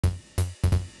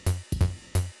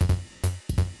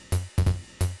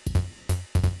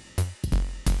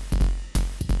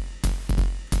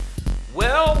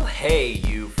Well, hey,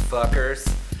 you fuckers,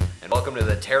 and welcome to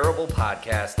the Terrible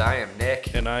Podcast. I am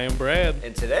Nick. And I am Brad.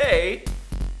 And today,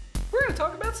 we're going to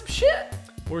talk about some shit.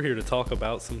 We're here to talk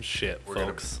about some shit,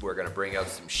 folks. We're going to bring up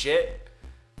some shit,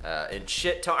 and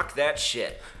shit talk that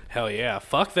shit. Hell yeah.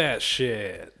 Fuck that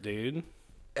shit, dude.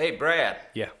 Hey, Brad.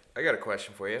 Yeah. I got a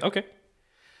question for you. Okay.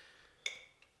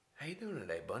 How you doing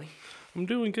today, buddy? I'm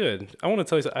doing good. I want to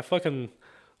tell you something. I fucking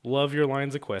love your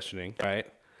lines of questioning, right?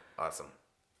 Awesome.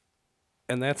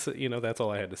 And that's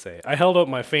all I had to say. I held up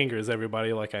my fingers,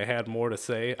 everybody, like I had more to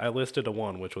say. I listed a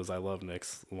 1, which was I love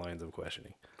Nick's lines of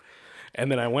questioning.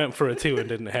 And then I went for a 2 and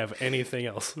didn't have anything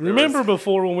else. Remember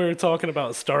before when we were talking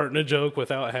about starting a joke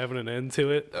without having an end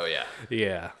to it? Oh, yeah.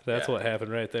 Yeah, that's what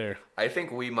happened right there. I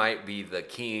think we might be the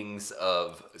kings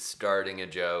of starting a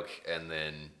joke and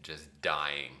then just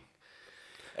dying.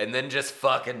 And then just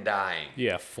fucking dying.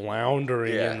 Yeah,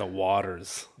 floundering in the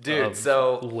waters Dude,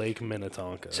 of Lake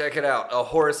Minnetonka. Check it out. A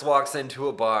horse walks into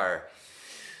a bar.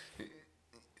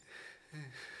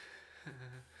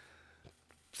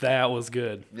 That was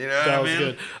good. You know what that I was mean?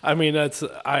 good. I mean,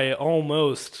 I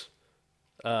almost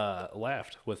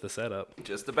laughed with the setup.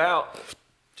 Just about.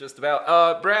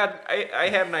 Brad, I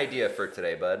have an idea for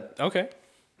today, bud. Okay.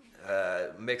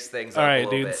 Mix things All up right, a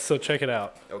little dude. bit. So check it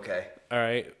out. Okay. All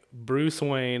right. Bruce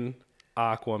Wayne,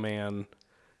 Aquaman,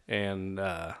 and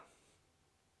all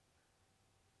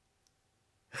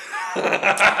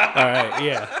right,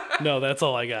 yeah. No, that's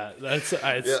all I got. I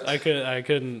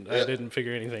didn't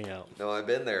figure anything out. No, I've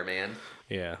been there, man.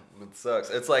 Yeah. It sucks.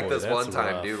 It's like this that's one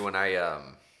time, rough. dude, when I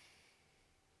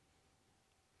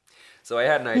So I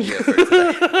had an idea for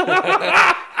today.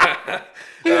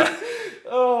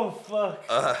 Oh fuck.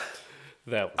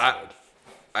 That was good.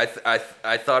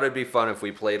 I thought it'd be fun if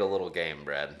we played a little game,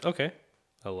 Brad. Okay.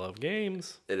 I love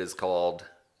games. It is called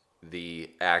the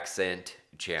Accent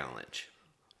Challenge.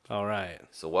 All right.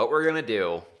 So what we're going to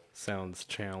do, Sounds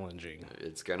challenging.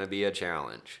 it's going to be a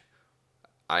challenge.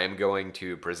 I am going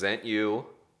to present you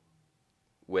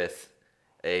with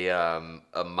a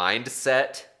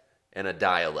mindset and a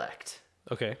dialect.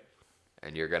 Okay.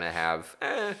 And you're going to have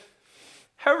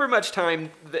however much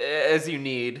time as you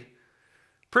need.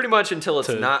 Pretty much until it's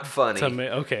not funny.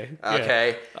 Okay. Okay.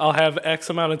 Yeah. I'll have X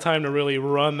amount of time to really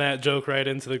run that joke right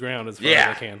into the ground as far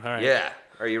as I can. All right. Yeah.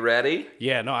 Are you ready?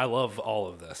 Yeah, no, I love all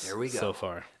of this. Here we go. So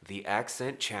far. The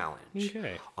Accent Challenge.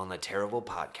 Okay. On the Terrible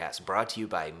Podcast, brought to you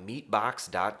by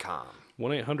Meatbox.com.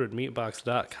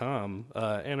 1-800-meatbox.com.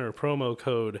 Enter promo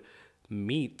code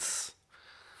MEATS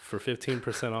for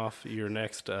 15% off your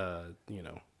next,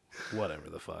 whatever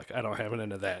the fuck. I don't have an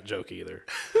end to that joke either.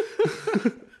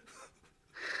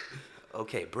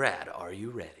 Okay, Brad, are you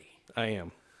ready? I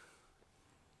am.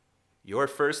 Your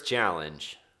first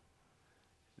challenge.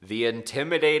 The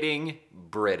intimidating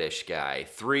British guy.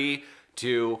 3,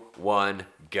 2, 1,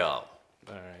 go. All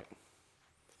right.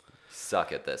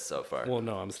 Suck at this so far. Well,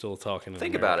 no, I'm still talking in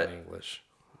Think American about it. English.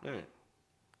 All right.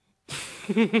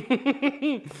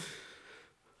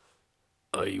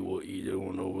 Hey, what you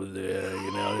doing over there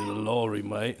hanging out in the lorry,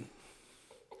 mate?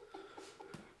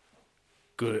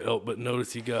 Couldn't help but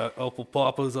notice you got apple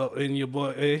poppers up in your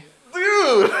butt, eh?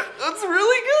 Dude, that's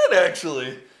really good,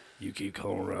 actually. You keep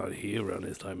calling around here around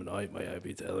this time of night, may I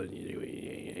be telling you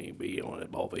ain't be on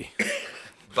it, Bobby.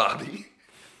 Bobby.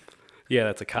 Yeah,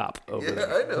 that's a cop over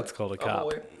there. I know. That's called a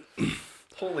cop.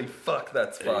 Holy fuck,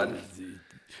 that's fun.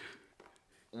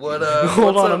 What,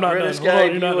 Hold what's on, up, I'm not British done. guy? Hold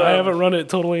on, you're not, I haven't run it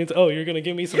totally into... Oh, you're going to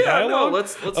give me some dialogue? No,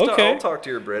 let's okay. I'll talk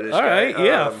to your British All guy. right,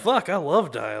 yeah, fuck, I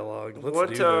love dialogue.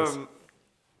 Let's do this.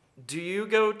 Do you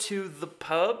go to the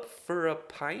pub for a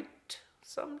pint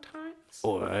sometimes?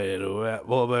 Oh, I had a rap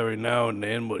pub every now and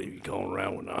then, but if you come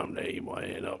around when I'm there, you might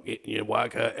end up getting your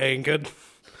whacker anchored.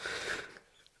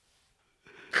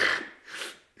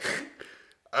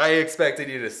 I expected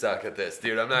you to suck at this,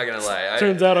 dude. I'm not gonna lie.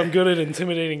 Turns out I'm good at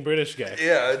intimidating British guy.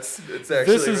 Yeah, it's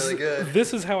actually really good.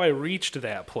 This is how I reached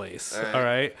that place. All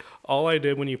right. All I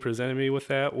did when you presented me with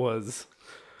that was...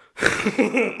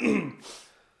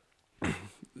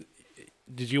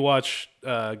 Did you watch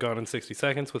Gone in 60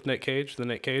 Seconds with Nick Cage, the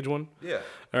Nick Cage one? Yeah.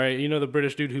 All right, you know the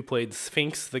British dude who played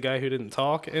Sphinx, the guy who didn't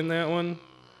talk in that one?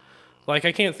 Like,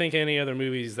 I can't think of any other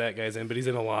movies that guy's in, but he's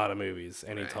in a lot of movies,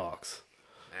 and he talks.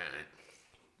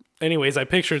 Anyways, I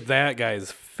pictured that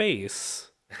guy's face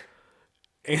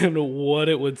and what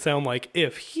it would sound like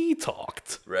if he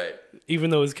talked. Right. Even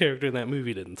though his character in that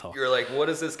movie didn't talk. You're like, what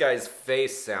does this guy's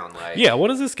face sound like? Yeah, what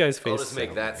does this guy's face sound I'll just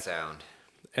make that like? sound.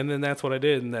 And then that's what I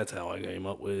did, and that's how I came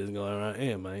up with going right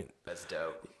here, mate. That's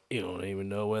dope. You don't even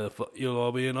know where the fuck you're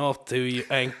all being off to. You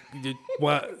ain't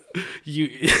what you.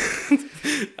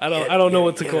 I don't know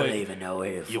what to call You don't you. even know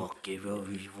where the fuck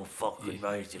you were fucking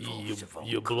right.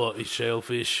 You bloody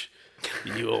shellfish.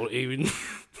 You don't even.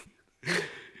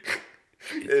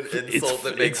 An insult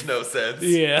that makes no sense.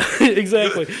 Yeah,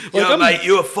 exactly. Yo, mate,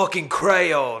 you a fucking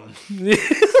crayon.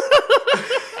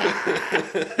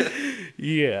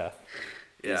 Yeah.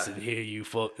 Yeah. Listen here, you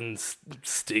fucking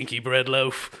stinky bread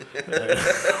loaf.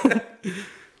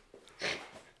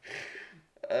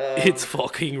 It's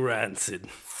fucking rancid.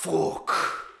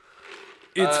 Fuck.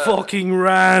 It's fucking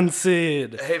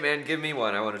rancid. Hey, man, give me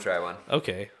one. I want to try one.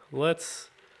 Okay, let's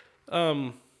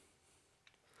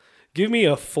give me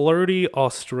a flirty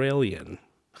Australian.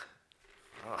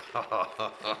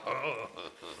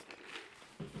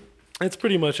 It's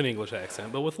pretty much an English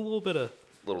accent, but with a little bit of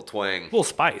Little twang. little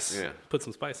spice. Yeah. Put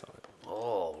some spice on it.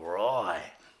 All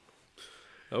right.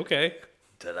 Okay.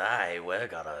 Today we're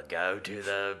gonna go to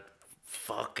the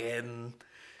fucking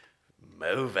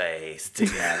movies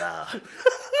together.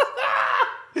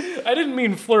 I didn't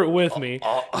mean flirt with me.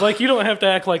 Like, you don't have to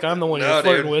act like I'm the one No, you're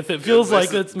flirting dude. with. It feels This like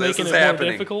is- that's this making is it more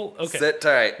happening. difficult. Okay. Sit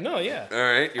tight. No, yeah. All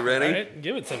right, you ready? All right,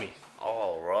 give it to me.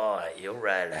 All right, your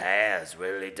red hair's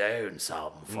really doing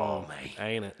something for me.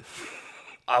 Ain't it?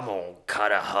 I'm gonna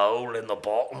cut a hole in the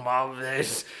bottom of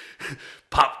this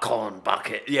popcorn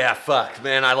bucket. Yeah, fuck,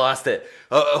 man, I lost it.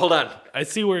 Hold on. I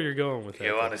see where you're going with that.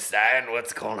 You understand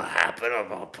what's gonna happen? I'm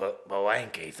gonna put my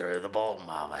wanky through the bottom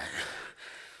of it.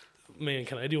 Man,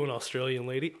 can I do an Australian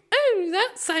lady? Oh,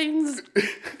 that sounds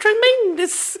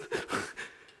tremendous.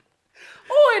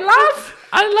 Oi, love.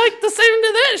 I like the sound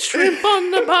of that shrimp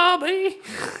on the barbie.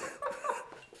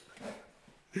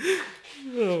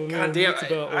 Oh, man, God damn, that's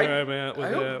about where I'm at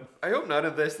with that. I hope none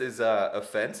of this is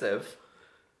offensive.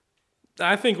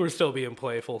 I think we're still being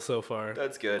playful so far.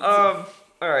 That's good. All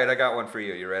right, I got one for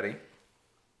you. You ready?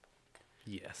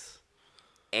 Yes.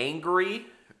 Angry,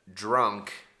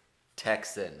 drunk,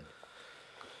 Texan.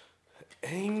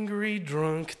 Angry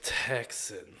drunk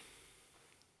Texan.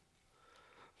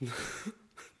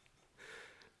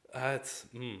 That's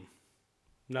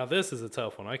Now this is a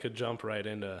tough one. I could jump right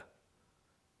into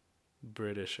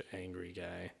British angry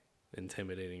guy,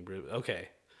 intimidating. Okay,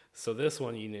 so this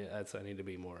one I need to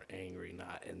be more angry,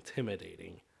 not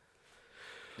intimidating.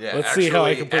 Yeah, Let's see how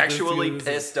I can put this actually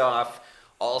together. pissed off,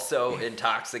 also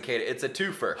intoxicated. It's a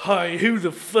twofer. Hi, who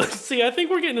the fuck? See, I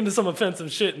think we're getting into some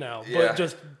offensive shit now, Yeah. but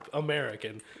just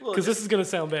American. Well, Because this is gonna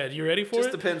sound bad. You ready for Just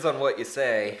it? depends on what you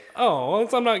say. Oh, well,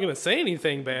 I'm not gonna say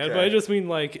anything bad, but Okay. I just mean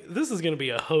like this is gonna be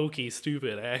a hokey,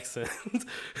 stupid accent.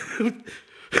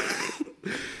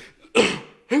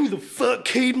 Who the fuck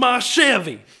keyed my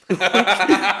Chevy?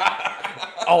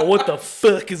 Oh, what the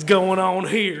fuck is going on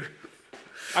here?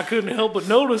 I couldn't help but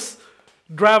notice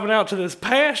driving out to this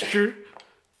pasture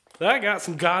that I got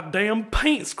some goddamn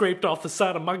paint scraped off the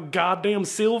side of my goddamn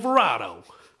Silverado.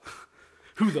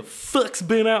 Who the fuck's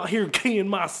been out here keying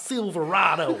my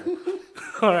Silverado?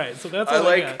 All right, so that's all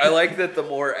I got. I like that the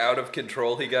more out of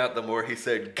control he got, the more he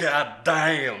said, "God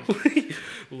damn."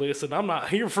 Listen, I'm not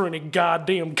here for any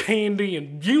goddamn candy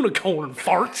and unicorn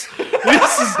farts.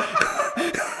 This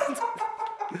is...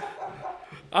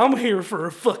 I'm here for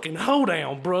a fucking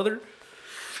hoedown, brother.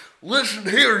 Listen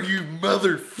here, you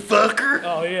motherfucker.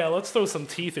 Oh, yeah, let's throw some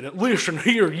teeth in it. Listen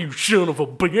here, you son of a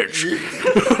bitch.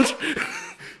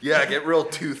 Yeah, get real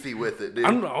toothy with it, dude.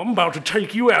 I'm about to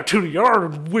take you out to the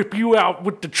yard and whip you out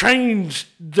with the chains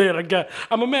that I got.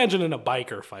 I'm imagining a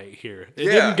biker fight here. It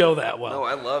didn't go that well. No,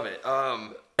 I love it.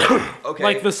 Okay.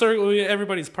 Like the circle,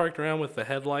 everybody's parked around with the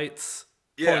headlights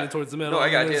Yeah. pointed towards the middle. No, I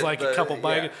got and there's you. like a couple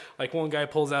bikers. Yeah. Like one guy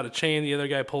pulls out a chain, the other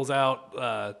guy pulls out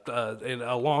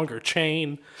a longer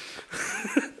chain.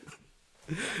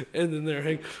 And then they're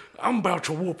hanging. I'm about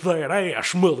to whoop that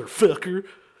ass, motherfucker.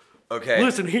 Okay.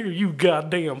 Listen here, you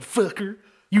goddamn fucker.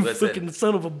 You Listen. fucking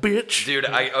son of a bitch. Dude,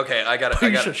 I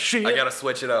Piece of shit. gotta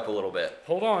switch it up a little bit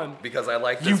Hold on. because I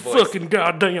like this You voice. fucking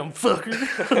goddamn fucker.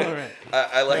 All right.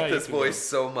 I Now like you this can go. voice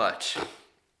so much,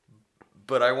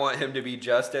 but I want him to be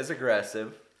just as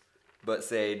aggressive, but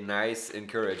say nice,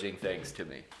 encouraging things to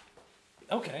me.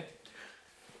 Okay.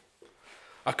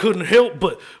 I couldn't help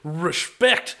but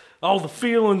respect all the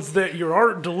feelings that your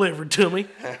art delivered to me.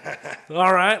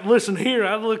 All right, listen here.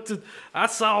 I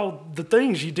saw the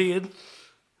things you did,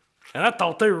 and I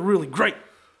thought they were really great.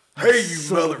 Hey, you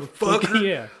Son of a motherfucker!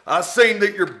 yeah. I seen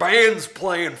that your band's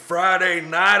playing Friday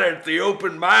night at the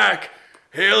open mic.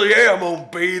 Hell yeah, I'm gonna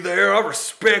be there. I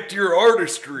respect your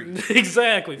artistry.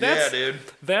 Exactly. Yeah, dude.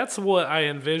 That's what I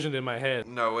envisioned in my head.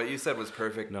 No, what you said was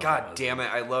perfect. No, it God wasn't. damn it,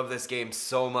 I love this game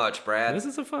so much, Brad. This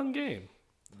is a fun game.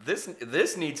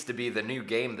 This needs to be the new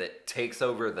game that takes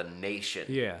over the nation.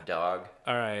 Yeah. Dog.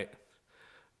 All right.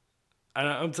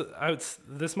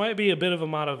 This might be a bit of a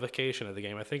modification of the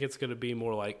game. I think it's going to be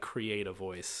more like create a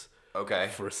voice. Okay.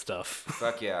 For stuff.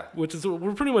 Fuck yeah. Which is,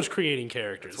 we're pretty much creating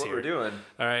characters That's what here. we're doing.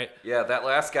 All right. Yeah, that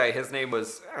last guy, his name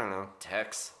was, I don't know,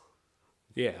 Tex.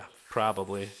 Yeah,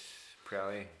 probably.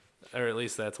 Probably. Or at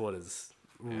least that's what his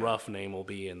rough name will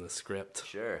be in the script.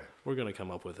 Sure. We're going to come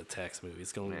up with a Tex movie.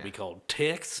 It's going to be called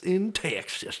Tex in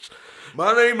Texas.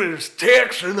 My name is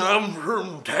Tex, and I'm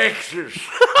from Texas.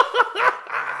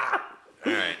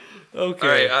 All right.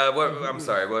 Okay. All right. I'm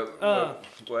sorry. What?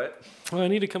 Well, I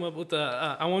need to come up with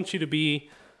I want you to be...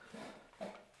 I'm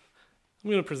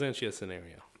going to present you a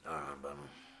scenario.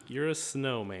 You're a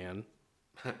snowman,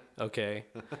 okay,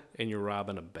 and you're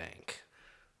robbing a bank.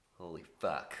 Holy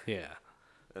fuck. Yeah.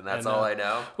 And that's all I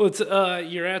know? Well, it's,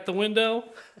 you're at the window.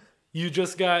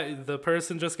 The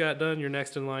person just got done. You're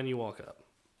next in line. You walk up.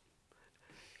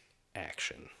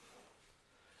 Action.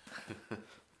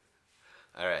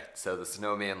 All right. So the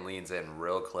snowman leans in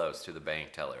real close to the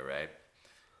bank teller, right?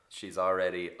 She's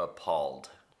already appalled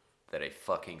that a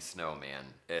fucking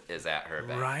snowman is at her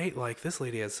bank. Right? Like, this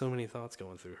lady has so many thoughts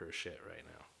going through her shit right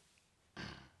now.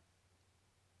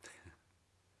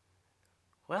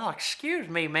 Well, excuse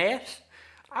me, miss.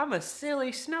 I'm a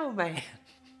silly snowman.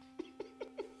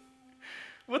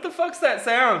 What the fuck's that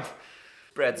sound?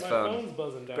 Brad's My phone. phone's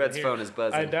buzzing down Brad's here. phone is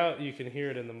buzzing. I doubt you can hear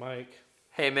it in the mic.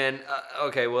 Hey, man.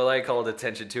 Okay, well, I called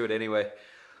attention to it anyway.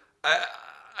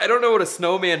 I don't know what a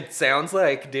snowman sounds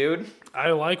like, dude.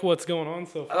 I like what's going on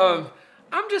so far.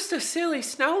 I'm just a silly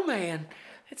snowman.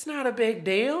 It's not a big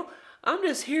deal. I'm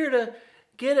just here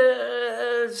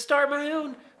to start my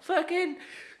own fucking...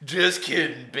 Just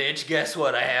kidding, bitch. Guess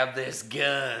what? I have this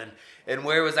gun. And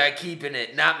where was I keeping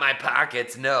it? Not my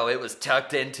pockets. No, it was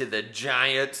tucked into the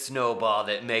giant snowball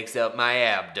that makes up my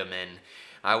abdomen.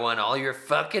 I want all your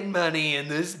fucking money in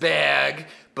this bag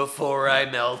before I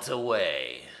melt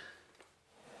away.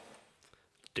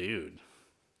 Dude.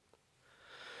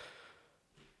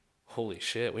 Holy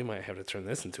shit, we might have to turn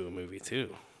this into a movie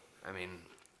too. I mean,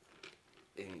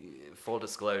 full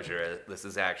disclosure, this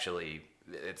is actually...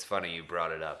 It's funny you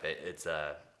brought it up. It's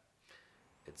a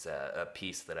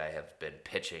piece that I have been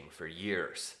pitching for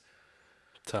years.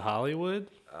 To Hollywood?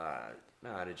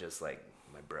 No, to just like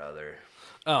my brother.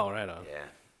 Oh, right on. Yeah.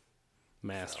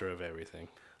 Master of everything.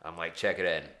 I'm like, check it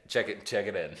in. Check it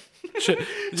in. check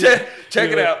You're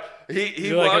it like- out. He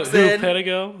You're like, walks who, in.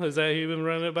 Pedigo? Is that who you've been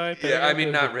running it by? Yeah, I Pedigo?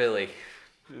 mean, not really.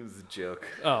 It was a joke.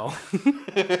 Oh.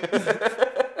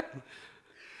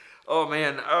 Oh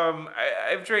man,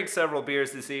 I've drank several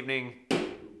beers this evening.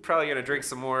 Probably gonna drink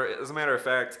some more. As a matter of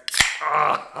fact,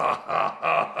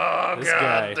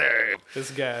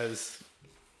 This guy's,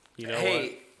 you know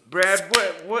hey, what? Brad,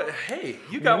 what? Hey,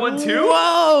 you got one too?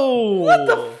 Whoa! What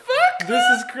the fuck? This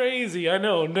is crazy. I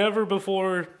know. Never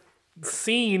before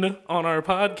seen on our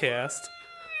podcast.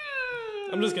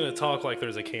 I'm just going to talk like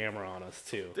there's a camera on us,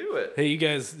 too. Do it. Hey, you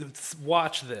guys,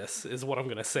 watch this, is what I'm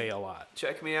going to say a lot.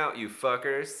 Check me out, you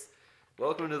fuckers.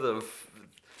 Welcome to the...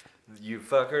 You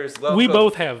fuckers. Welcome. We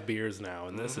both have beers now,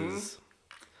 and this is...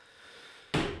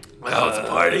 Now it's a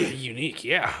party. Unique,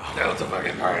 yeah. Now it's a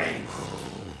fucking party.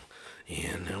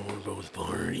 Yeah, now we're both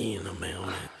partying about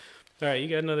it. All right, you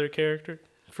got another character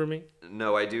for me?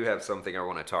 No, I do have something I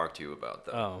want to talk to you about,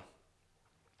 though. Oh,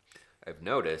 I've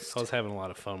noticed... I was having a lot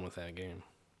of fun with that game.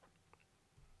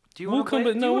 Do you We'll want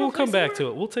to play? we'll come back to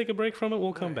it. We'll take a break from it.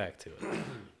 We'll come back to it.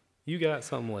 You got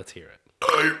something? Let's hear it.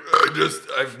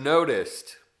 I've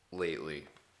noticed lately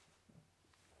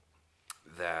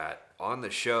that on the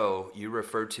show you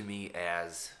refer to me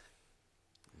as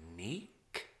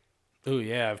Neek. Oh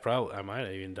yeah, I might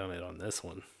have even done it on this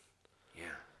one. Yeah.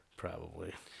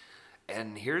 Probably.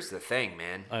 And here's the thing,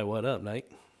 man. All right, what up, Nike?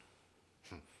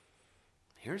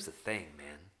 Here's the thing,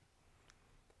 man.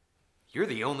 You're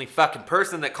the only fucking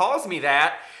person that calls me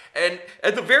that. And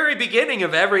at the very beginning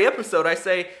of every episode, I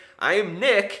say, I am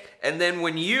Nick. And then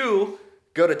when you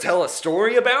go to tell a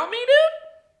story about me,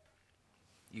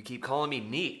 dude, you keep calling me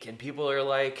Neek. And people are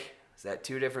like, is that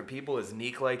two different people? Is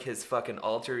Neek like his fucking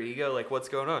alter ego? Like, what's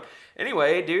going on?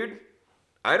 Anyway, dude,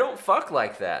 I don't fuck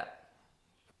like that.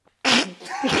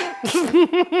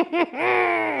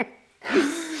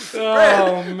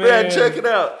 Oh man, Brad, check it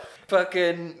out.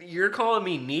 Fucking, you're calling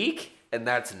me Neek, and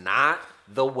that's not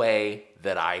the way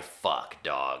that I fuck,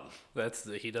 dog.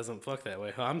 He doesn't fuck that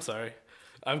way. I'm sorry.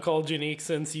 I've called you Neek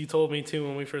since you told me to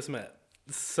when we first met.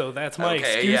 So that's my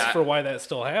Okay, excuse yeah. for why that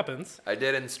still happens. I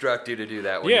did instruct you to do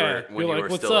that when Yeah, you were you're like,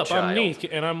 "What's still up? a child. I'm Neek,"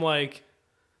 and I'm like,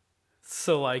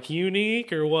 so like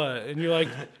unique or what? And you're like,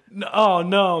 oh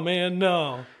no, man,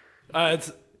 no.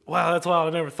 It's wow, that's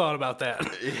wild. I never thought about that.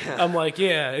 Yeah. I'm like,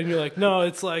 yeah, and you're like, no,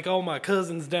 it's like all my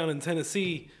cousins down in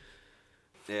Tennessee.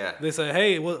 Yeah. They say,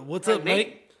 hey, what's up,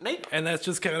 Nate? Nate. And that's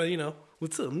just kind of, you know,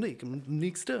 what's up, Nick? I'm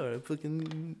Nick Star,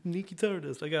 fucking Nicky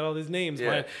Tardust. I got all these names.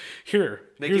 Yeah. Here's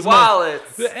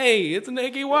Wallets. Hey, it's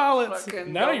Nicky Wallets.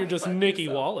 Fucking now go you're just fuck Nicky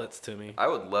yourself. Wallets to me. I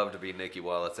would love to be Nicky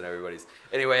Wallets and everybody's.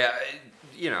 Anyway,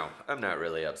 I'm not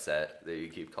really upset that you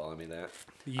keep calling me that.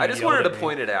 I just wanted to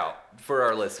point it out for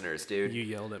our listeners, dude. You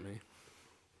yelled at me.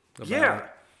 Yeah,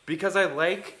 because I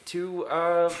like to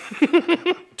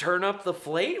turn up the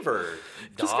flavor,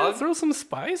 dog. Just gotta throw some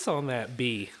spice on that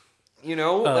B. You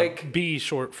know, like B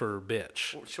short for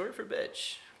bitch. Short for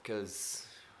bitch, because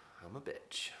I'm a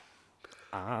bitch.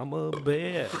 I'm a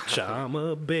bitch. I'm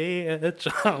a bitch.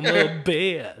 I'm a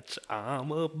bitch.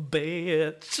 I'm a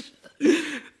bitch.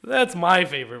 That's my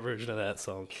favorite version of that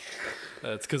song.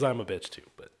 That's because I'm a bitch too,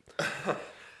 but.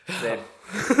 Same.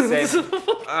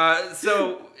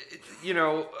 So,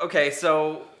 okay,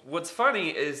 so what's funny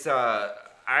is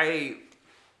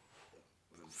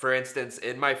for instance,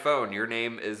 in my phone, your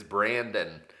name is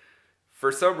Brandon.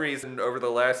 For some reason, over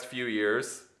the last few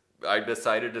years, I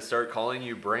decided to start calling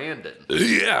you Brandon.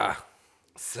 Yeah.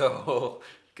 So,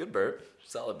 good burp.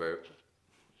 Solid burp.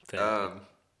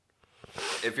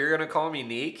 If you're going to call me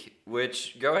Neek,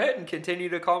 which, go ahead and continue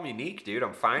to call me Neek, dude.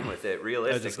 I'm fine with it,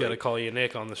 realistically. I just got to call you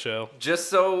Nick on the show. Just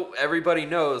so everybody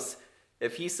knows,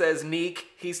 if he says Neek,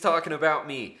 he's talking about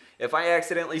me. If I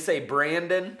accidentally say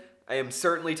Brandon, I am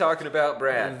certainly talking about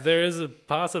Brad. There is a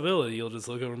possibility you'll just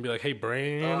look over and be like, hey,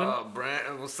 Brandon. Oh,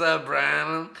 Brandon, what's up,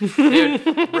 Brandon?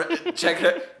 Dude, check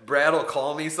it. Brad will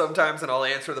call me sometimes, and I'll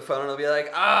answer the phone, and I'll be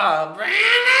like, Brandon!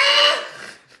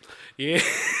 Yeah.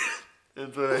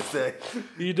 That's what I say.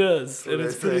 He does, and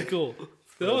it's pretty cool.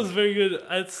 That was very good.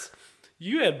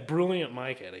 You had brilliant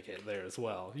mic etiquette there as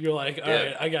well. You're like, all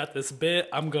right, I got this bit.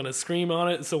 I'm going to scream on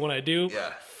it, so when I do,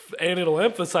 and it'll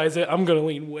emphasize it, I'm going to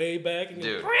lean way back and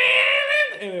go,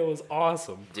 and it was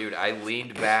awesome. Dude, I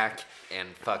leaned back and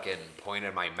fucking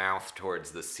pointed my mouth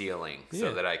towards the ceiling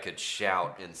so that I could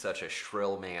shout in such a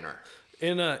shrill manner.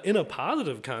 In a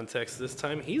positive context this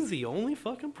time, he's the only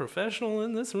fucking professional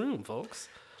in this room, folks.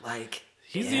 Like,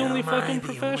 he's the only fucking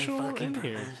professional in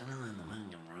here.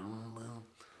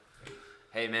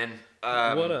 Hey, man.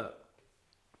 What up?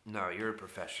 No, you're a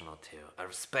professional, too. I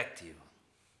respect you.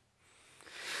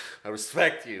 I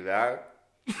respect you, dog.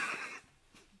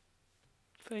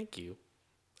 Thank you.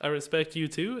 I respect you,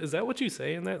 too? Is that what you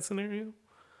say in that scenario?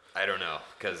 I don't know,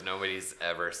 because nobody's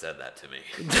ever said that to me.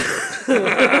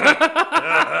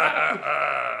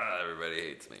 Everybody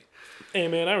hates me. Hey,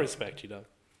 man, I respect you, dog.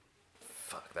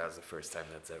 Fuck, that was the first time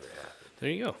that's ever happened. There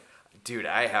you go. Dude,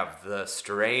 I have the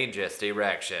strangest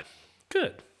erection.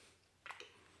 Good.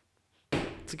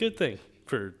 It's a good thing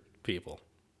for people.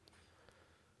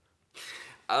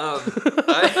 I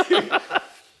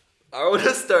want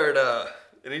to start,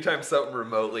 anytime something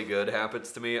remotely good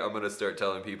happens to me, I'm going to start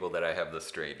telling people that I have the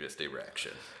strangest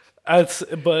erection.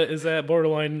 But is that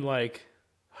borderline, like,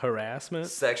 harassment?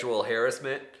 Sexual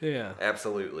harassment? Yeah.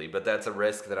 Absolutely, but that's a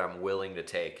risk that I'm willing to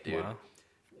take, dude. Wow.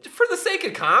 For the sake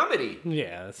of comedy.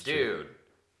 Yeah, that's true. Dude.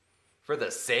 For the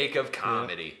sake of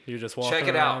comedy. You're just walking Check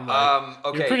it around. out.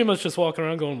 Okay. You're pretty much just walking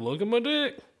around going, look at my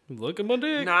dick. Look at my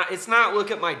dick. It's not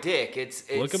look at my dick. It's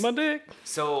look at my dick.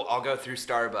 So I'll go through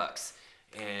Starbucks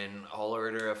and I'll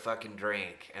order a fucking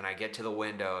drink and I get to the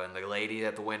window and the lady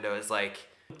at the window is like,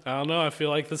 I don't know. I feel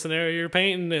like the scenario you're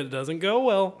painting, it doesn't go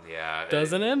well. Yeah.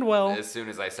 Doesn't end well. As soon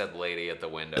as I said lady at the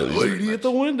window. Lady at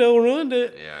the window ruined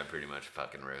it. Yeah, I pretty much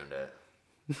fucking ruined it.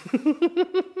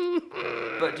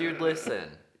 But dude,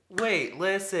 listen. Wait,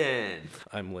 listen.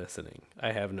 I'm listening.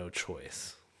 I have no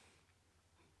choice.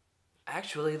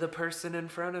 Actually, the person in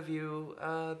front of you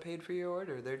paid for your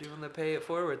order. They're doing the pay it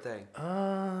forward thing.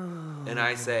 Oh. And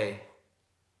I say,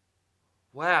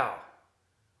 wow,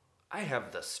 I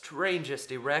have the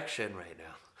strangest erection right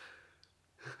now.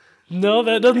 No,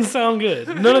 that doesn't sound good.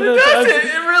 None of that.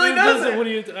 It really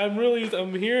doesn't.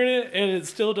 I'm hearing it, and it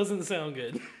still doesn't sound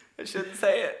good. I shouldn't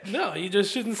say it. No, you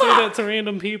just shouldn't say that to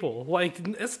random people. Like,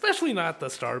 especially not the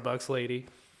Starbucks lady.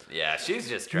 Yeah, she's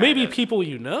just trying Maybe to people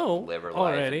you know live her life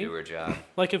already. and do her job.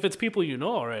 Like, if it's people you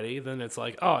know already, then it's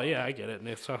like, oh, yeah, I get it. And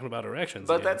it's talking about erections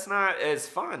But again. that's not as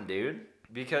fun, dude.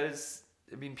 Because,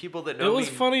 I mean, people that know me... It was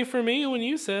funny for me when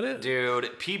you said it.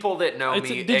 Dude, people that know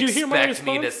me did you hear my expect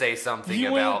me to response? say something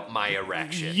about my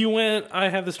erection. You went, I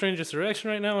have the strangest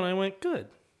erection right now, and I went, good.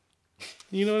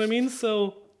 You know what I mean?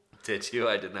 So... Did you?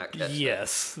 I did not catch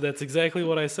Yes, that's exactly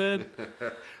what I said.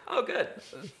 Oh, good.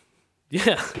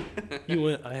 Yeah. You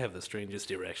went, I have the strangest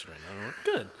erection right now. I went,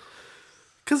 good.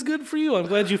 Because good for you. I'm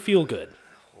glad you feel good.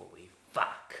 Holy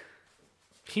fuck.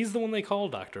 He's the one they call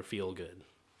Dr. Feel Good.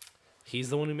 He's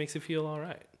the one who makes you feel all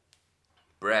right.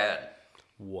 Brad.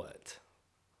 What?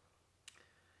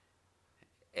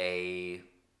 A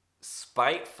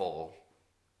spiteful,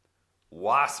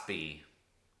 waspy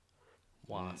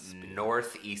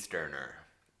northeasterner.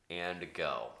 And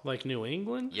go. Like New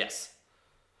England? Yes.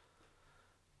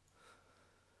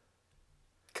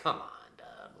 Come on,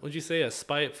 Doug. Would you say a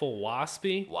spiteful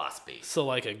waspy? Waspy. So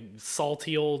like a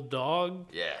salty old dog?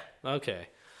 Yeah. Okay.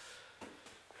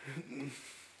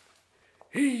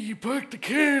 Hey, you parked the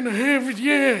car in the Harvard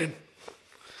yard.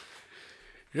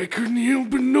 I couldn't help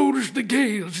but notice the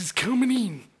gales is coming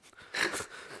in.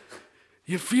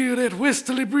 You feel that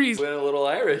westerly breeze. Went a little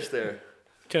Irish there.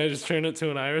 Can I just turn it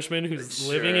to an Irishman who's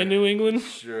Sure. living in New England?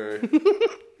 Sure.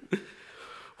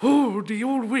 Oh, the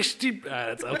old westy...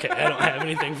 That's okay, I don't have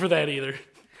anything for that either.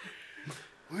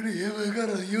 When are you ever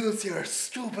gonna use your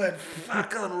stupid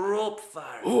fucking rope for?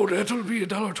 Oh, that'll be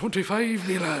 $1.25,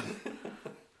 me lad.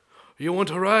 You want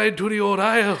to ride to the old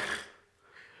Isle?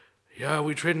 Yeah,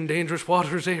 we treading dangerous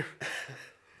waters here.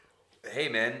 Hey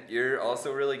man, you're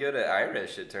also really good at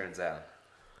Irish, it turns out.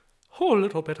 Oh, a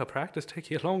little bit of practice take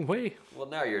you a long way. Well,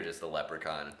 now you're just a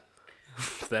leprechaun.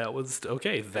 That was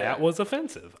okay. That Yeah. was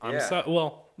offensive. I'm Yeah. sorry.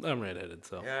 Well, I'm redheaded,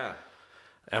 so Yeah.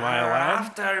 am I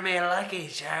allowed? After me Lucky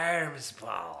Charms,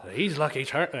 Paul. These Lucky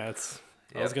Charms. That's.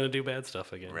 I was Yep. gonna do bad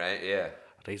stuff again. Right? Yeah.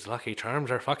 These Lucky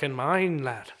Charms are fucking mine,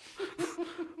 lad.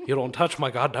 You don't touch my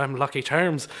goddamn Lucky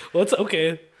Charms. Let's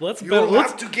Let's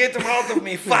to get them out of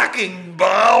me fucking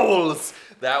bowels.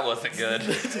 That wasn't good.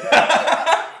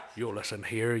 You listen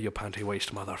here, you panty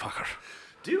waist motherfucker.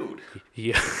 Dude,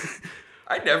 Yeah.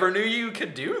 I never knew you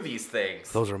could do these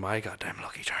things. Those are my goddamn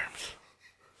Lucky Charms.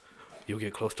 You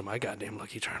get close to my goddamn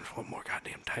Lucky Charms one more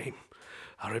goddamn time,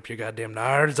 I'll rip your goddamn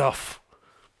nards off.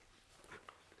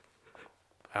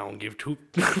 I don't give two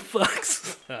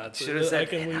fucks. Should have said,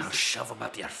 can and lose. I'll shove them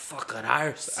up your fucking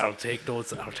arse. I'll take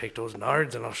those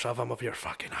nards and I'll shove them up your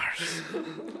fucking arse.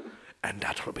 And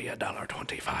that will be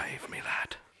 $1.25, me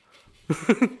lad.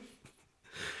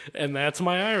 And that's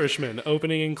my Irishman.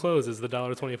 Opening and close is the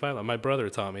 $1.25. My brother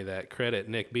taught me that. Credit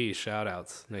Nick B. Shout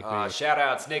outs. Nick B. Shout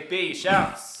outs, Nick B.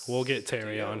 Shouts. We'll get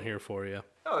Terry on here for you.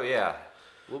 Oh, yeah.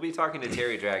 We'll be talking to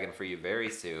Terry Dragon for you very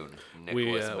soon.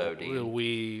 Nicholas Bodine.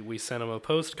 We sent him a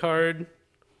postcard.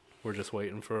 We're just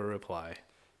waiting for a reply.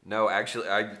 No, actually,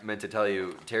 I meant to tell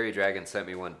you, Terry Dragon sent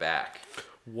me one back.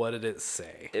 What did it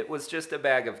say? It was just a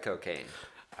bag of cocaine.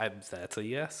 That's a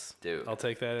yes. Dude. I'll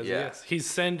take that as Yeah. a yes. He's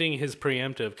sending his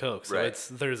preemptive coke, so Right.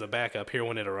 there's a backup here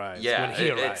when it arrives. Yeah, when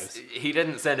he arrives. he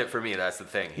didn't send it for me, that's the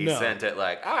thing. He No. sent it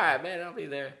like, all right, man, I'll be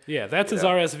there. Yeah, that's his Yeah.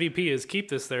 RSVP is keep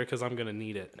this there because I'm going to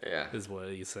need it. Yeah. Is what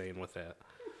he's saying with that.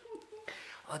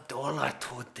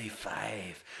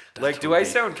 $1.25. Like, do I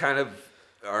sound kind of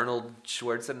Arnold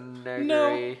Schwarzenegger-y No,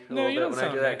 a you little bit don't when I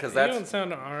sound do that? Because you don't that's,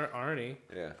 sound Arnie.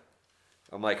 yeah.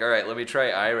 I'm like, all right, let me try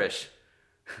Irish.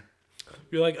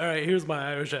 You're like, all right, here's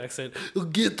my Irish accent.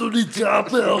 Get to the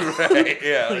top, Right,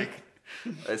 yeah, like,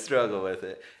 I struggle with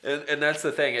it. And that's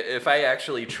the thing. If I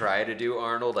actually try to do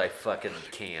Arnold, I fucking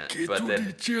can't. But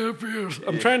then,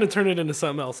 I'm trying to turn it into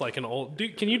something else, like an old.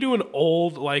 Dude, can you do an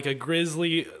old, like a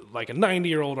grizzly, like a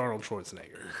 90-year-old Arnold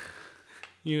Schwarzenegger?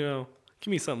 You know,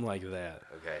 give me something like that.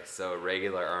 okay, so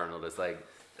regular Arnold is like,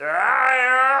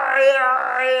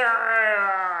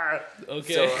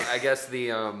 Okay. so I guess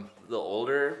the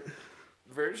older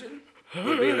version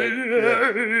would be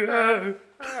like,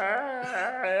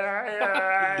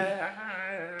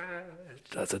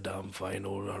 That's a dumb, fine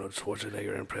old Arnold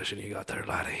Schwarzenegger impression you got there,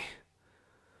 laddie.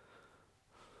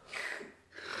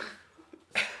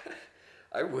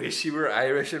 I wish you were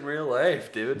Irish in real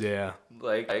life, dude. Yeah.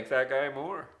 Like that guy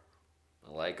more.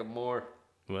 I like him more.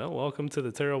 Well, welcome to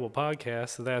the Terrible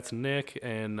Podcast. That's Nick,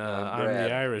 and I'm Brad.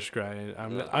 the Irish guy.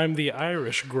 I'm the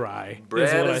Irish guy.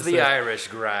 Brad what is I the said. Irish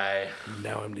guy.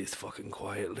 Now I'm this fucking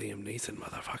quiet Liam Neeson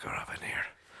motherfucker up in here.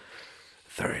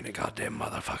 There ain't a goddamn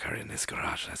motherfucker in this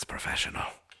garage that's professional.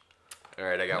 All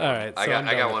right, I got All one. right, I so I'm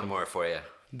got done one with more for you.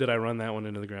 Did I run that one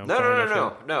into the ground?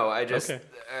 No. I just Okay.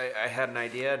 I had an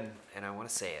idea and I want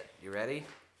to say it. You ready?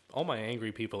 All my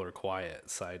angry people are quiet.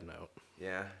 Side note.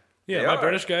 Yeah. Yeah, They my are.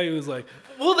 British guy who was like,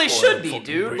 Well, they should I'm be, fucking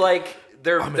dude. great. Like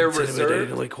they're I'm reserved.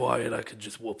 intimidatingly quiet. I could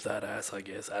just whoop that ass. I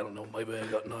guess I don't know. Maybe I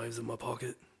got knives in my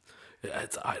pocket. Yeah,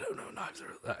 I don't know. Knives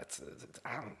are.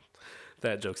 I don't.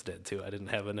 That joke's dead too. I didn't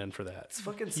have an end for that. It's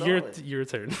fucking Your solid.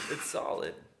 turn. It's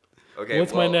solid. Okay.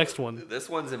 What's my next one? This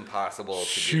one's impossible to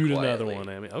Shoot do another quietly. one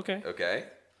at me. Okay. Okay.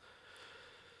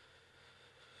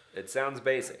 It sounds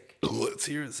basic. Let's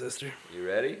hear it, sister. You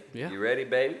ready? Yeah. You ready,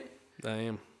 baby? I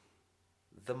am.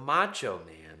 The Macho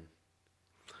Man,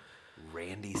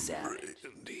 Randy Savage.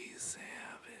 Randy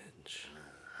Savage.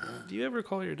 Do you ever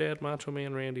call your dad Macho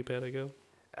Man Randy Pedigo?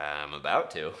 I'm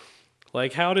about to.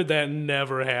 Like, how did that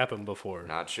never happen before?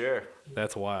 Not sure.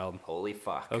 That's wild. Holy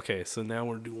fuck. Okay, so now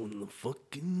we're doing the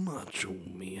fucking Macho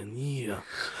Man, yeah.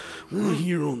 We're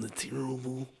here on the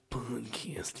Terrible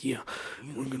Podcast, yeah.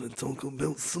 We're gonna talk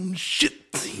about some shit,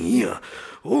 yeah.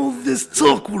 All this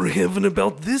talk we're having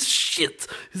about this shit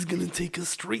is gonna take us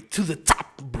straight to the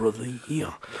top, brother,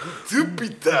 yeah. Tippy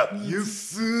top,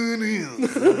 yes it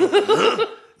is.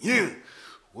 Yeah.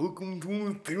 Welcome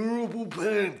to the Terrible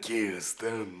Podcast.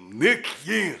 I'm Nick,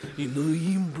 yeah. And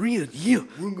I am Brad, yeah.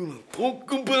 We're gonna talk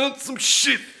about some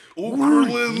shit. We're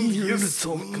Okerlund, here yes, to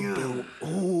talk yeah. about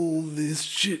all this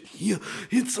shit, yeah.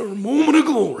 It's our moment of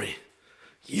glory,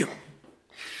 yeah.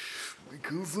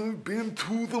 Because I've been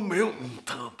to the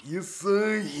mountaintop, yes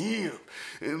I have.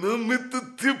 And I'm at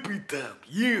the tippy top,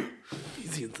 yeah.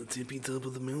 He's at the tippy top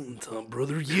of the mountaintop,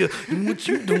 brother, yeah. And what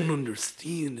you don't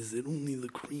understand is that only the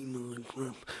cream of the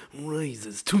crop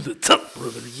rises to the top,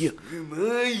 brother, yeah. And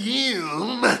I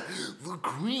am the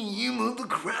cream of the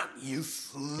crop,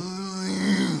 yes I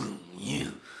am, yeah.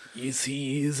 Yes,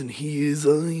 he is, and he is I,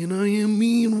 and I am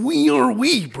me, and we are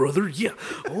we, brother, yeah.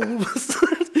 All of a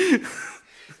sudden...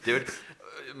 Dude,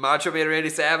 Macho Man Randy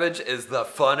Savage is the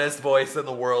funnest voice in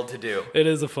the world to do. It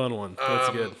is a fun one. That's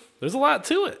good. There's a lot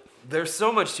to it. There's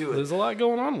so much to it. There's a lot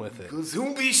going on with it. Because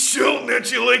he'll be shouting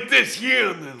at you like this, yeah.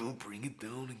 And then he'll bring it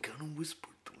down and kind of whisper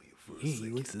to you for a Yeah, he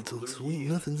second. likes to talk sweet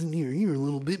nothings in your ear a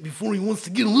little bit before he wants to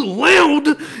get a little loud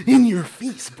in your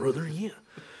face, brother, yeah.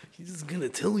 He's just gonna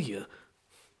tell you.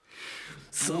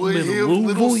 Some I in a have low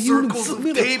little volume and circles some of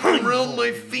in a tape high around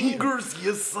my volume, fingers.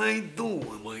 Yes, I do.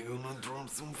 Am I gonna drop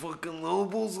some fucking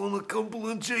elbows on a couple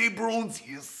of J-Brones?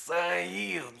 Yes, I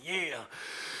am. Yeah.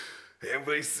 Have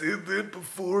I said that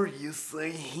before? Yes, I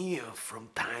have. From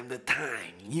time to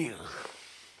time. Yeah.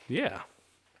 Yeah.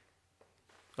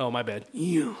 Oh, my bad.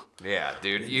 Yeah. Yeah,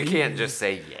 dude, you can't just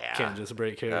say yeah Can't just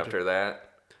break character. after that.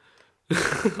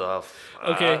 The fuck?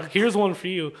 Okay, here's one for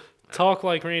you. Talk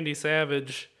like Randy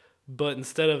Savage, but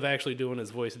instead of actually doing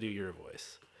his voice, do your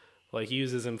voice. Like,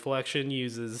 uses inflection,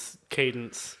 uses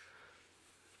cadence.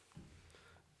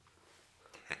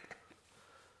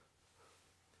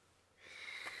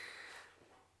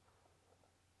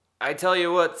 I tell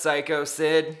you what, Psycho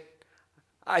Sid,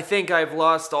 I think I've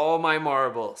lost all my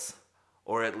marbles.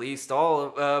 Or at least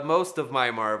most of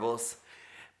my marbles.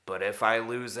 But if I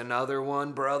lose another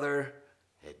one, brother,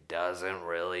 it doesn't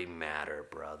really matter,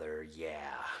 brother.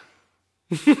 Yeah.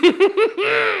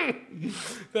 That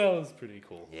was pretty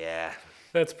cool. Yeah.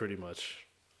 That's pretty much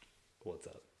what's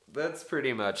up. That's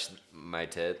pretty much my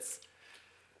tits.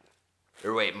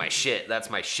 Or wait, my shit. That's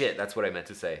my shit. That's what I meant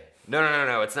to say.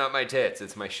 No. It's not my tits.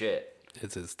 It's my shit.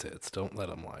 It's his tits. Don't let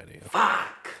him lie to you.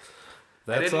 Fuck. I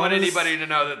That's didn't want on his- anybody to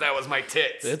know that was my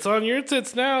tits. It's on your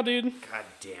tits now, dude. God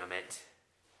damn it.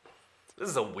 This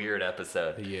is a weird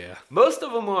episode. Yeah. Most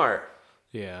of them are.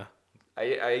 Yeah.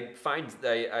 I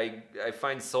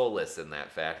find solace in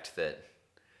that fact that...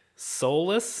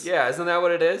 Soulless? Yeah, isn't that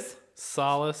what it is?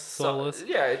 Solace? Soulless?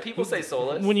 Yeah, people say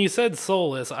soulless. When you said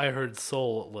soulless, I heard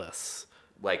soulless.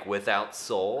 Like without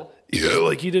soul. Yeah,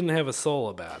 like you didn't have a soul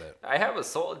about it. I have a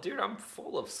soul. Dude, I'm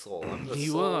full of soul. I'm the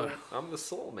You soul. are. I'm the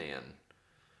soul man.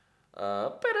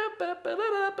 I'm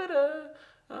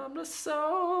the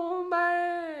soul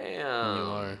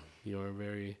man. You are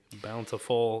very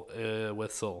bountiful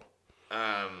with soul.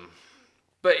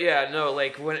 But yeah, no,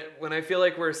 like when I feel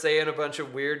like we're saying a bunch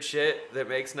of weird shit that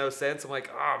makes no sense, I'm like,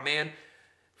 oh man,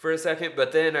 for a second.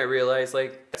 But then I realize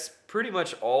like that's pretty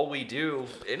much all we do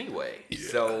anyway. Yeah.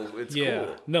 So it's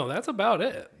cool. No, that's about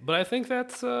it. But I think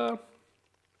that's what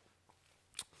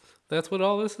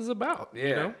all this is about. Yeah.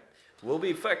 You know? We'll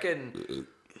be fucking.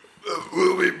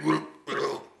 We'll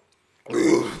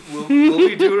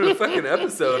be doing a fucking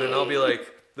episode, and I'll be like,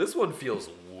 this one feels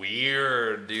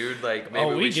weird, dude. Like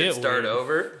maybe we should start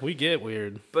over. We get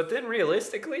weird. But then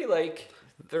realistically, like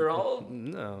they're all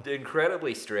No.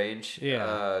 incredibly strange.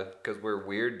 Yeah. Because we're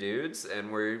weird dudes,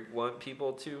 and we want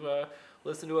people to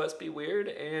listen to us be weird.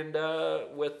 And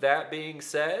with that being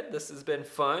said, this has been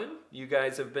fun. You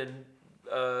guys have been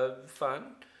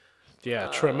fun. Yeah,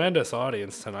 tremendous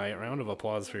audience tonight. Round of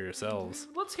applause for yourselves.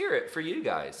 Let's hear it for you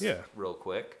guys. Yeah. Real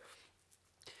quick.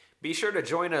 Be sure to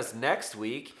join us next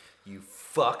week, you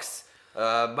fucks.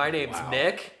 My name's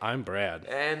Nick. I'm Brad.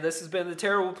 And this has been the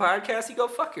Terrible Podcast. You go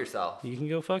fuck yourself. You can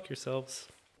go fuck yourselves.